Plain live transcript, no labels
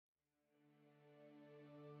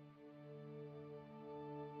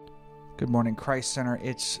Good morning, Christ Center.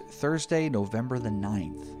 It's Thursday, November the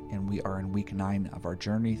 9th, and we are in week 9 of our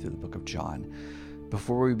journey through the book of John.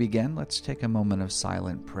 Before we begin, let's take a moment of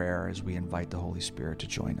silent prayer as we invite the Holy Spirit to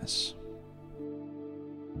join us.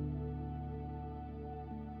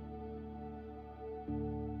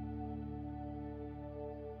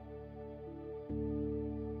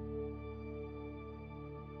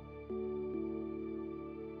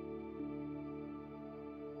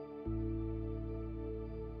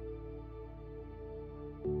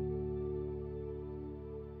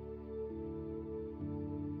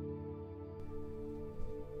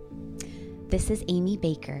 This is Amy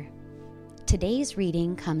Baker. Today's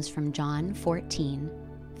reading comes from John 14,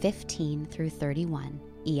 15 through 31,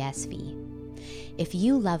 ESV. If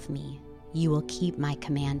you love me, you will keep my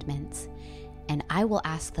commandments, and I will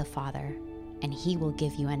ask the Father, and he will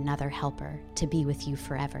give you another helper to be with you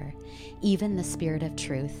forever, even the Spirit of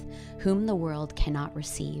truth, whom the world cannot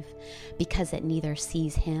receive, because it neither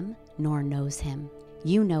sees him nor knows him.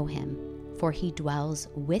 You know him, for he dwells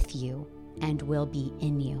with you and will be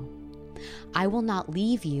in you. I will not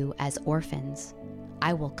leave you as orphans.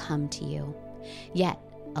 I will come to you. Yet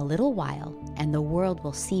a little while, and the world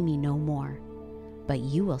will see me no more. But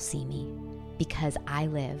you will see me. Because I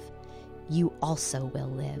live, you also will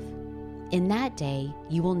live. In that day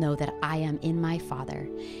you will know that I am in my Father,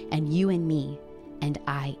 and you in me, and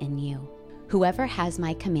I in you. Whoever has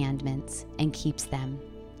my commandments and keeps them,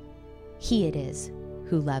 he it is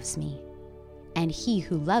who loves me. And he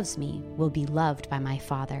who loves me will be loved by my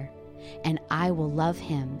Father, and I will love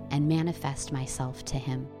him and manifest myself to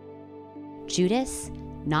him. Judas,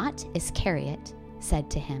 not Iscariot, said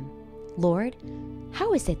to him, Lord,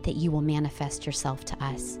 how is it that you will manifest yourself to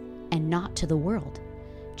us and not to the world?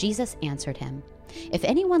 Jesus answered him, If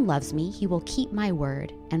anyone loves me, he will keep my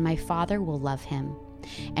word, and my Father will love him,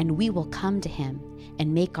 and we will come to him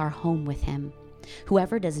and make our home with him.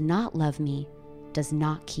 Whoever does not love me does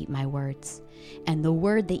not keep my words, and the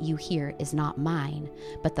word that you hear is not mine,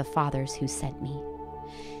 but the Father's who sent me.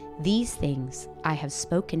 These things I have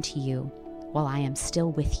spoken to you while I am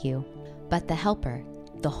still with you. But the Helper,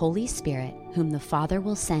 the Holy Spirit, whom the Father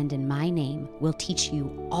will send in my name, will teach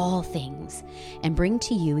you all things, and bring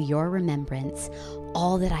to you your remembrance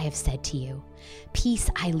all that I have said to you. Peace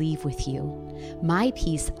I leave with you. My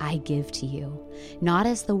peace I give to you. Not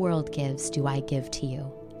as the world gives do I give to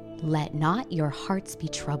you. Let not your hearts be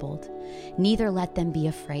troubled, neither let them be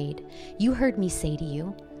afraid. You heard me say to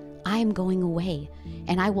you, I am going away,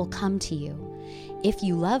 and I will come to you. If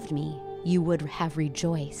you loved me, you would have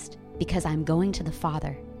rejoiced, because I am going to the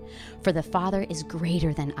Father. For the Father is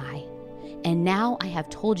greater than I. And now I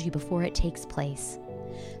have told you before it takes place,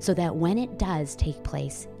 so that when it does take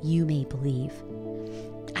place, you may believe.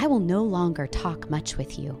 I will no longer talk much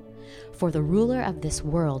with you, for the ruler of this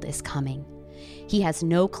world is coming. He has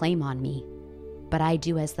no claim on me, but I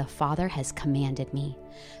do as the Father has commanded me,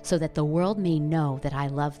 so that the world may know that I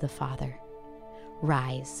love the Father.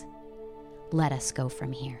 Rise, let us go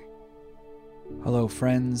from here. Hello,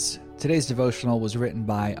 friends. Today's devotional was written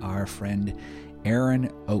by our friend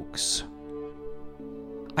Aaron Oakes.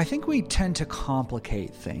 I think we tend to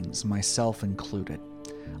complicate things, myself included.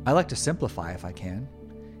 I like to simplify if I can.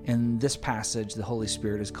 In this passage, the Holy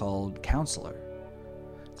Spirit is called Counselor.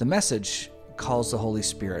 The Message calls the Holy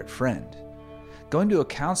Spirit friend. Going to a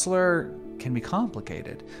counselor can be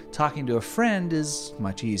complicated. Talking to a friend is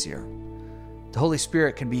much easier. The Holy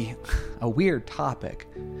Spirit can be a weird topic.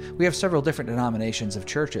 We have several different denominations of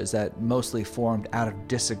churches that mostly formed out of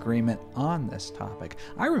disagreement on this topic.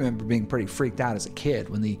 I remember being pretty freaked out as a kid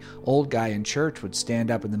when the old guy in church would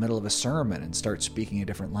stand up in the middle of a sermon and start speaking a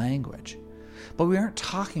different language. But we aren't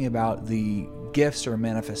talking about the gifts or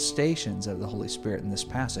manifestations of the Holy Spirit in this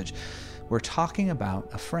passage. We're talking about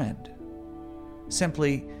a friend.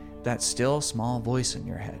 Simply that still small voice in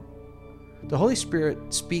your head. The Holy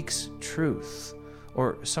Spirit speaks truth,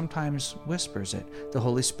 or sometimes whispers it. The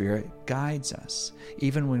Holy Spirit guides us,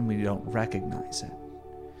 even when we don't recognize it.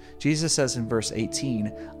 Jesus says in verse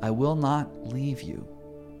 18, I will not leave you.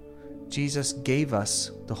 Jesus gave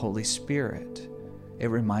us the Holy Spirit. It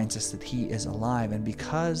reminds us that he is alive, and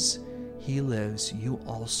because he lives, you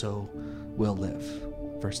also will live.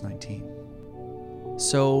 Verse 19.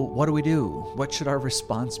 So what do we do? What should our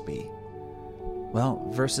response be? Well,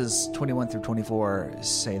 verses 21 through 24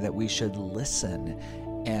 say that we should listen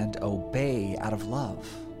and obey out of love.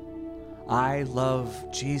 I love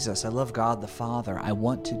Jesus. I love God the Father. I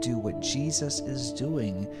want to do what Jesus is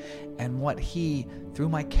doing and what he, through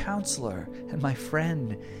my counselor and my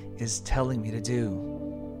friend, is telling me to do.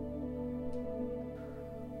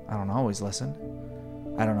 I don't always listen.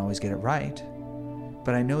 I don't always get it right.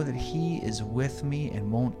 but I know that He is with me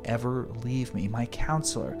and won't ever leave me. My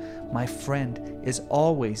counselor, my friend, is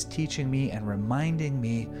always teaching me and reminding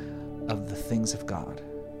me of the things of God.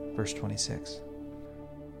 Verse 26.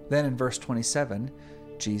 Then in verse 27,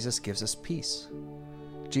 Jesus gives us peace.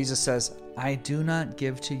 Jesus says, I do not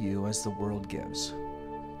give to you as the world gives.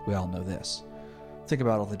 We all know this. Think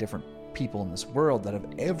about all the different people in this world that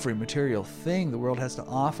have every material thing the world has to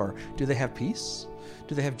offer. Do they have peace?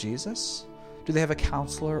 Do they have Jesus? Do they have a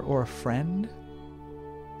counselor or a friend?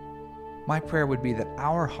 My prayer would be that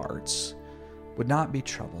our hearts would not be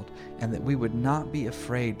troubled and that we would not be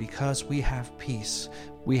afraid because we have peace.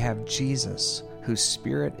 We have Jesus, whose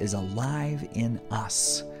Spirit is alive in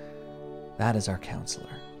us. That is our counselor.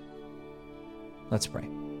 Let's pray.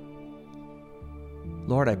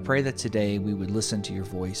 Lord, I pray that today we would listen to your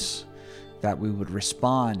voice, that we would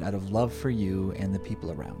respond out of love for you and the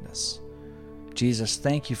people around us. Jesus,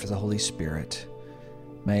 thank you for the Holy Spirit.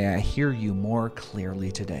 May I hear you more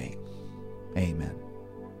clearly today. Amen.